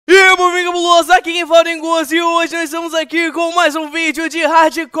irmãos, aqui quem fala é o Dengoso e hoje nós estamos aqui com mais um vídeo de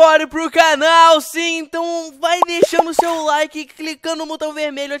hardcore pro canal. Sim, então vai deixando o seu like, clicando no botão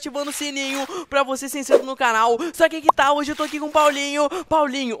vermelho, ativando o sininho pra você ser inscrito no canal. Só que tá, hoje eu tô aqui com o Paulinho.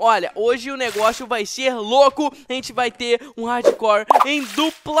 Paulinho, olha, hoje o negócio vai ser louco. A gente vai ter um hardcore em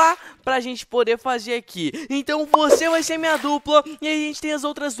dupla pra gente poder fazer aqui. Então você vai ser minha dupla e aí a gente tem as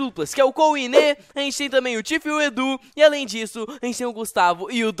outras duplas, que é o Coiné, a gente tem também o Tiff e o Edu. E além disso, a gente tem o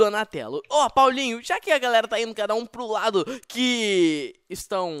Gustavo e o Donatello. Ó, Paulinho, já que a galera tá indo cada um pro lado que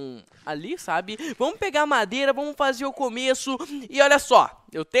estão ali, sabe? Vamos pegar madeira, vamos fazer o começo. E olha só,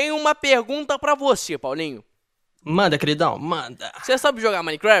 eu tenho uma pergunta pra você, Paulinho. Manda, queridão, manda. Você sabe jogar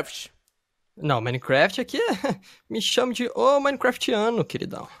Minecraft? Não, Minecraft aqui me chama de Minecraftiano,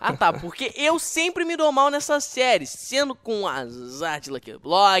 queridão. Ah tá, porque eu sempre me dou mal nessas séries, sendo com azar de Lucky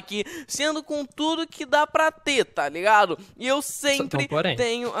Block, sendo com tudo que dá pra ter, tá ligado? E eu sempre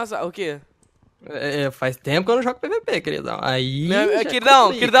tenho azar. O quê? Faz tempo que eu não jogo PVP, queridão. Aí.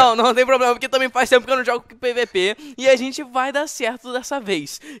 Queridão, não tem problema, porque também faz tempo que eu não jogo PVP. E a gente vai dar certo dessa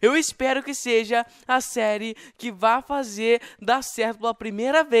vez. Eu espero que seja a série que vai fazer dar certo pela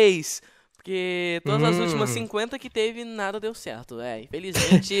primeira vez. Porque todas as últimas 50 que teve, nada deu certo.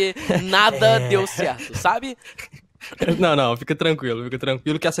 Infelizmente, nada deu certo, sabe? Não, fica tranquilo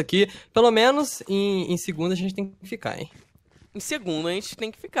que essa aqui, pelo menos em segunda a gente tem que ficar, hein? Em segundo a gente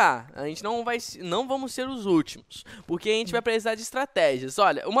tem que ficar. A gente não vamos ser os últimos, porque a gente vai precisar de estratégias.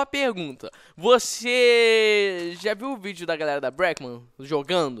 Olha, uma pergunta. Você já viu o vídeo da galera da Breakmen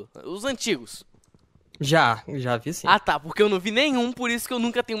jogando? Os antigos? Já vi sim. Ah tá, porque eu não vi nenhum, por isso que eu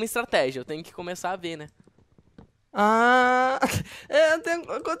nunca tenho uma estratégia. Eu tenho que começar a ver, né?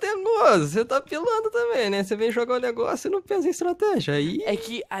 Dengoso, você tá pilando também, né? Você vem jogar o negócio e não pensa em estratégia.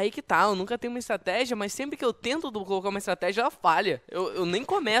 Aí que tá, eu nunca tenho uma estratégia, mas sempre que eu tento colocar uma estratégia, ela falha. Eu nem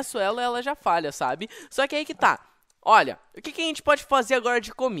começo ela já falha, sabe? Só que aí que tá. Olha, o que a gente pode fazer agora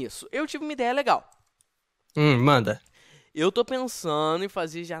de começo? Eu tive uma ideia legal. Manda. Eu tô pensando em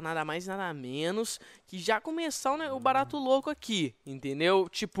fazer já nada mais, nada menos que já começar o barato louco aqui, entendeu?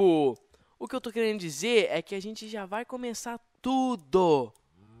 Tipo, o que eu tô querendo dizer é que a gente já vai começar tudo.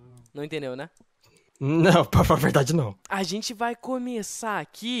 Não entendeu, né? Não, pra falar a verdade não. A gente vai começar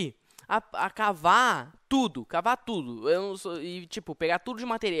aqui a cavar tudo. E, tipo, pegar tudo de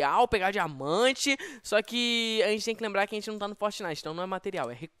material, pegar diamante. Só que a gente tem que lembrar que a gente não tá no Fortnite, então não é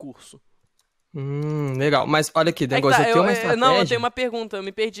material, é recurso. Legal, mas olha aqui, Dengoso, eu tenho uma estratégia. Não, eu tenho uma pergunta, eu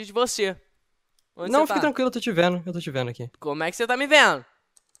me perdi de você. Onde não, você fica tá? tranquilo, eu tô te vendo aqui. Como é que você tá me vendo?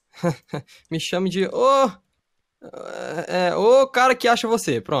 Me chame de cara que acha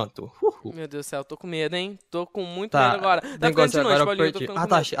você, pronto. Meu Deus do céu, eu tô com medo, hein? Tô com muito Tá, medo agora. Tá Dengoso, ficando de noite, agora Paulinho, eu tô perdi. ficando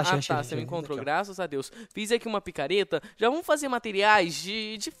com medo. Achei. Você me encontrou, Aqui, graças a Deus. Fiz aqui uma picareta, já vamos fazer materiais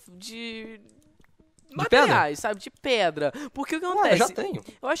de materiais, sabe? De pedra. Porque o que acontece? Eu já tenho.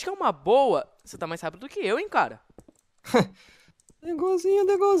 Eu acho que é uma boa. Você tá mais rápido do que eu, hein, cara? Dengozinho,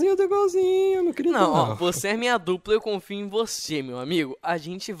 meu querido. Não, ó, você é minha dupla, eu confio em você, meu amigo. A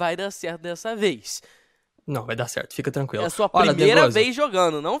gente vai dar certo dessa vez. Não, vai dar certo, fica tranquilo. É a sua primeira vez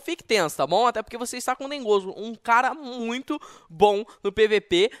jogando, não fique tenso, tá bom? Até porque você está com o Dengoso, um cara muito bom no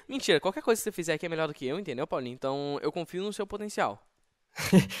PVP. Mentira, qualquer coisa que você fizer aqui é melhor do que eu, entendeu, Paulinho? Então eu confio no seu potencial.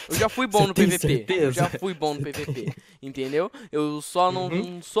 Eu já fui bom no PVP. Certeza? Eu já fui bom no PVP, entendeu? Eu só não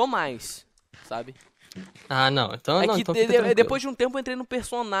sou mais, sabe? Ah, não. Então, então depois de um tempo eu entrei no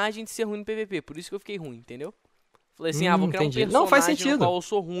personagem de ser ruim no PVP, por isso que eu fiquei ruim, entendeu? Falei assim, vou criar um personagem não, faz sentido. no qual eu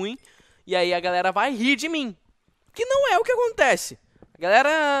sou ruim, e aí a galera vai rir de mim. Que não é o que acontece. A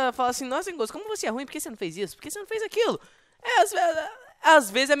galera fala assim, nossa, Dengoso, como você é ruim? Por que você não fez isso? Por que você não fez aquilo?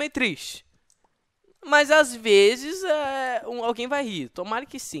 Às vezes é meio triste. Mas às vezes alguém vai rir. Tomara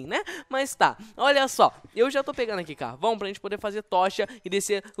que sim, né? Mas tá, olha só. Eu já tô pegando aqui carvão pra gente poder fazer tocha e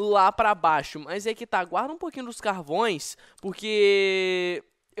descer lá pra baixo. Mas é que tá, guarda um pouquinho dos carvões, porque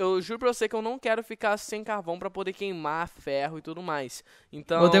eu juro pra você que eu não quero ficar sem carvão pra poder queimar ferro e tudo mais.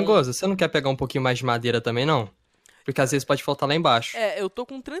 Então... Ô, Dengoso, você não quer pegar um pouquinho mais de madeira também, não? Porque às vezes pode faltar lá embaixo. Eu tô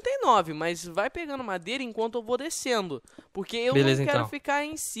com 39, mas vai pegando madeira enquanto eu vou descendo. Porque eu não quero ficar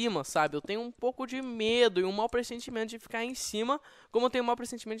em cima, sabe? Eu tenho um pouco de medo e um mau pressentimento de ficar em cima, como eu tenho um mau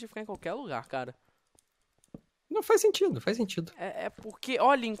pressentimento de ficar em qualquer lugar, cara. Não, faz sentido. É porque,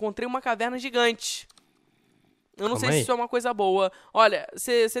 olha, encontrei uma caverna gigante. Eu não sei se aí. isso é uma coisa boa. Olha,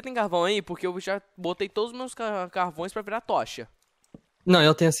 você tem carvão aí? Porque eu já botei todos os meus carvões pra virar tocha. Não,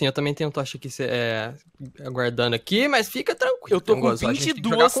 eu tenho sim, eu também tenho tocha aqui aguardando aqui, mas fica tranquilo. Eu tô com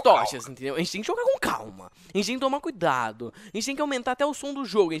 22 tochas, entendeu? A gente tem que jogar com calma. A gente tem que tomar cuidado. A gente tem que aumentar até o som do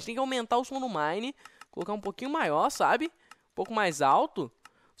jogo. A gente tem que aumentar o som do Mine. Colocar um pouquinho maior, sabe? Um pouco mais alto.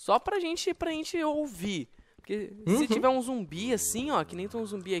 Só pra gente ouvir. Porque se tiver um zumbi assim, ó, que nem tem um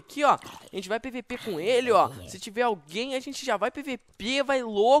zumbi aqui, ó, a gente vai PVP com ele, ó. Se tiver alguém, a gente já vai PVP, vai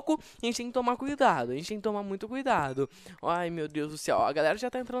louco. A gente tem que tomar cuidado, a gente tem que tomar muito cuidado. Ai, meu Deus do céu, ó, a galera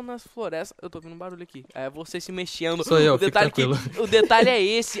já tá entrando nas florestas. Eu tô ouvindo um barulho aqui, é você se mexendo. Sou eu, o detalhe fica o detalhe é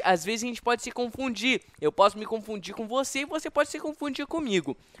esse, às vezes a gente pode se confundir. Eu posso me confundir com você e você pode se confundir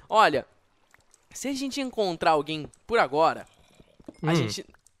comigo. Olha, se a gente encontrar alguém por agora,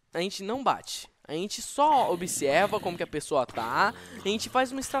 a gente não bate. A gente só observa como que a pessoa tá, a gente faz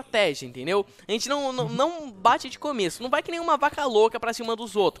uma estratégia, entendeu? A gente não bate de começo, não vai que nem uma vaca louca pra cima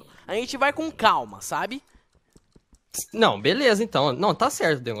dos outros. A gente vai com calma, sabe? Não, beleza, então. Não, tá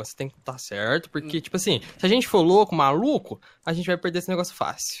certo, Dengoso. Você tem que estar certo, porque, tipo assim, se a gente for louco, maluco, a gente vai perder esse negócio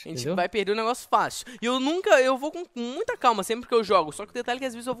fácil. A gente entendeu? vai perder o negócio fácil. E eu vou com muita calma sempre que eu jogo. Só que o detalhe é que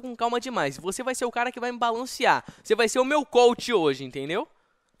às vezes eu vou com calma demais. Você vai ser o cara que vai me balancear. Você vai ser o meu coach hoje, entendeu?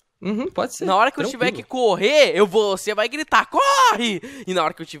 Pode ser. Na hora que eu tranquilo. tiver que correr, você vai gritar, corre! E na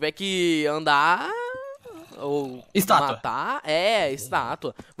hora que eu tiver que andar ou Estátua. matar,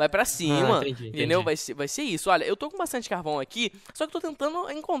 estátua. Vai pra cima, entendeu? Vai ser isso. Olha, eu tô com bastante carvão aqui, só que eu tô tentando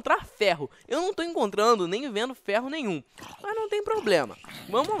encontrar ferro. Eu não tô encontrando, nem vendo ferro nenhum. Mas não tem problema.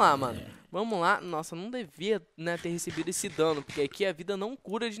 Vamos lá, mano. Vamos lá. Nossa, não devia, né, ter recebido esse dano, porque aqui a vida não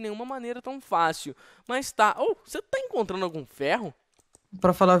cura de nenhuma maneira tão fácil. Mas tá. Oh, você tá encontrando algum ferro?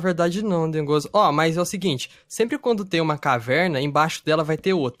 Pra falar a verdade, não, Dengoso. Ó, mas é o seguinte, sempre quando tem uma caverna, embaixo dela vai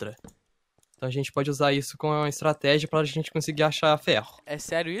ter outra. Então a gente pode usar isso como uma estratégia pra gente conseguir achar ferro. É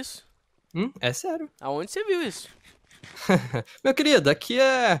sério isso? É sério. Aonde você viu isso? Meu querido, aqui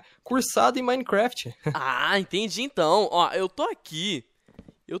é cursado em Minecraft. Ah, entendi então. Ó, eu tô aqui.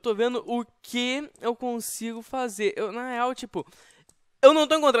 Eu tô vendo o que eu consigo fazer. Na real, tipo, eu não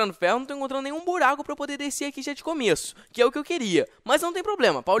tô encontrando ferro, não tô encontrando nenhum buraco pra eu poder descer aqui já de começo. Que é o que eu queria. Mas não tem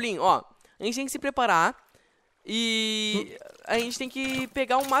problema, Paulinho, ó. A gente tem que se preparar. E a gente tem que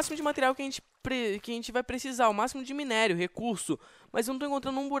pegar o máximo de material que a gente vai precisar. O máximo de minério, recurso. Mas eu não tô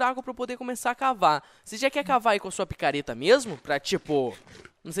encontrando um buraco pra eu poder começar a cavar. Você já quer cavar aí com a sua picareta mesmo? Pra tipo...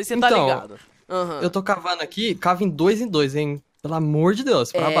 Não sei se você tá ligado. Eu tô cavando aqui, cava em dois, hein? Pelo amor de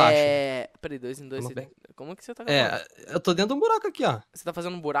Deus, pra baixo. Peraí, 2 em 2. Como que você tá cavando? Eu tô dentro de um buraco aqui, ó. Você tá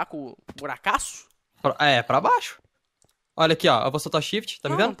fazendo um buracaço? Pra baixo. Olha aqui, ó, eu vou soltar shift, tá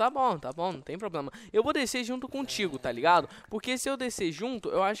me vendo? Tá bom, não tem problema. Eu vou descer junto contigo, tá ligado? Porque se eu descer junto,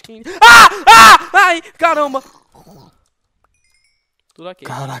 eu acho que... Ai, caramba! Tudo ok.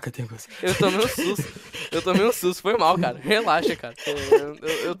 Caraca, tem coisa. Eu tomei um susto, foi mal, cara. Relaxa, cara.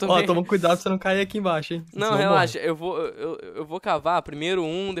 Eu tomei... Ó, toma cuidado pra você não cair aqui embaixo, hein? Não, relaxa, eu vou cavar primeiro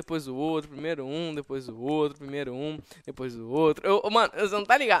um, depois o outro, primeiro um, depois o outro, primeiro um, depois o outro. Mano, você não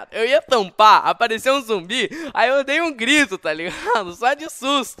tá ligado? Eu ia tampar, apareceu um zumbi, aí eu dei um grito, tá ligado? Só de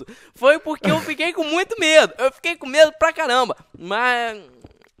susto. Foi porque eu fiquei com muito medo. Eu fiquei com medo pra caramba. Mas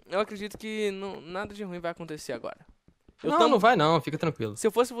eu acredito que nada de ruim vai acontecer agora. Não vai não, fica tranquilo. Se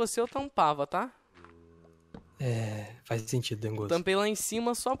eu fosse você, eu tampava, tá? Faz sentido, Dengoso. Tampei lá em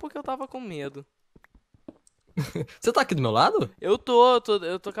cima só porque eu tava com medo. Você tá aqui do meu lado? Eu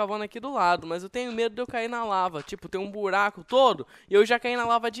tô cavando aqui do lado, mas eu tenho medo de eu cair na lava. Tipo, tem um buraco todo e eu já caí na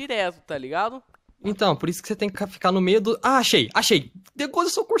lava direto, tá ligado? Então, por isso que você tem que ficar no meio do... Ah, achei! Dengoso,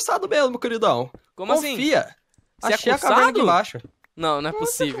 eu sou cursado mesmo, meu queridão. Como assim? Confia. Você achei é a caverna aqui cursado? embaixo. Não é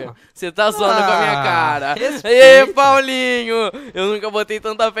possível. Você tá zoando com a minha cara. Respeita. Ê, Paulinho! Eu nunca botei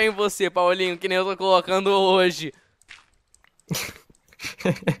tanta fé em você, Paulinho, que nem eu tô colocando hoje.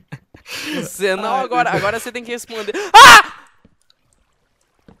 Você não, agora você tem que responder.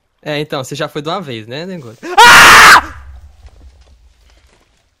 Então, você já foi de uma vez, né, Dengoso?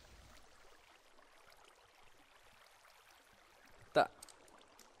 Tá.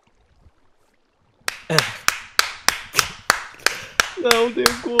 Não,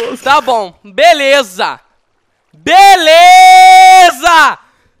 Dengoso. Tá bom, beleza!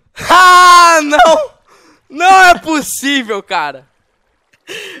 Não! Não é possível, cara!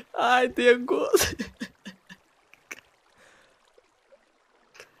 Ai, Dengoso.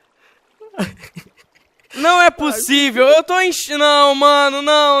 Não é possível, eu tô Não, mano,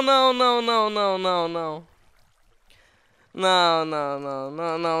 não.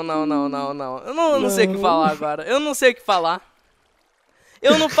 Eu não sei o que falar agora. Eu não sei o que falar.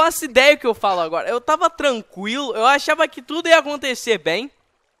 Eu não faço ideia o que eu falo agora. Eu tava tranquilo, eu achava que tudo ia acontecer bem.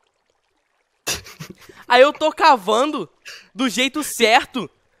 Aí eu tô cavando do jeito certo.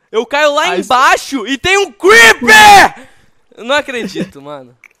 Eu caio lá embaixo e tem um creeper! Eu não acredito,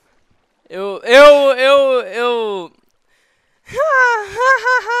 mano.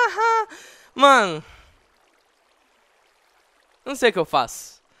 Mano. Não sei o que eu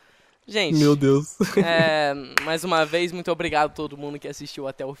faço. Gente, Meu Deus. Mais uma vez, muito obrigado a todo mundo que assistiu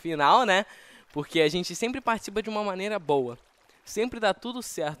até o final, né? Porque a gente sempre participa de uma maneira boa. Sempre dá tudo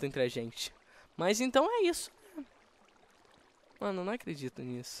certo entre a gente. Mas então é isso. Mano, eu não acredito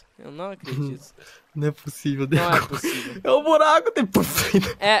nisso. Eu não acredito. Não é possível, Não é Dengoso. possível. É um buraco, tem...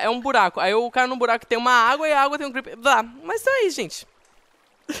 É um buraco. Aí o cara no buraco tem uma água e a água tem um creeper. Mas então é isso, gente.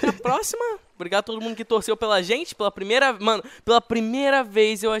 Até a próxima. Obrigado a todo mundo que torceu pela gente. Mano, pela primeira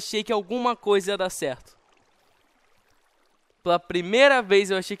vez eu achei que alguma coisa ia dar certo. Pela primeira vez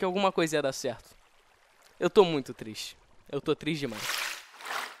eu achei que alguma coisa ia dar certo. Eu tô muito triste. Eu tô triste demais.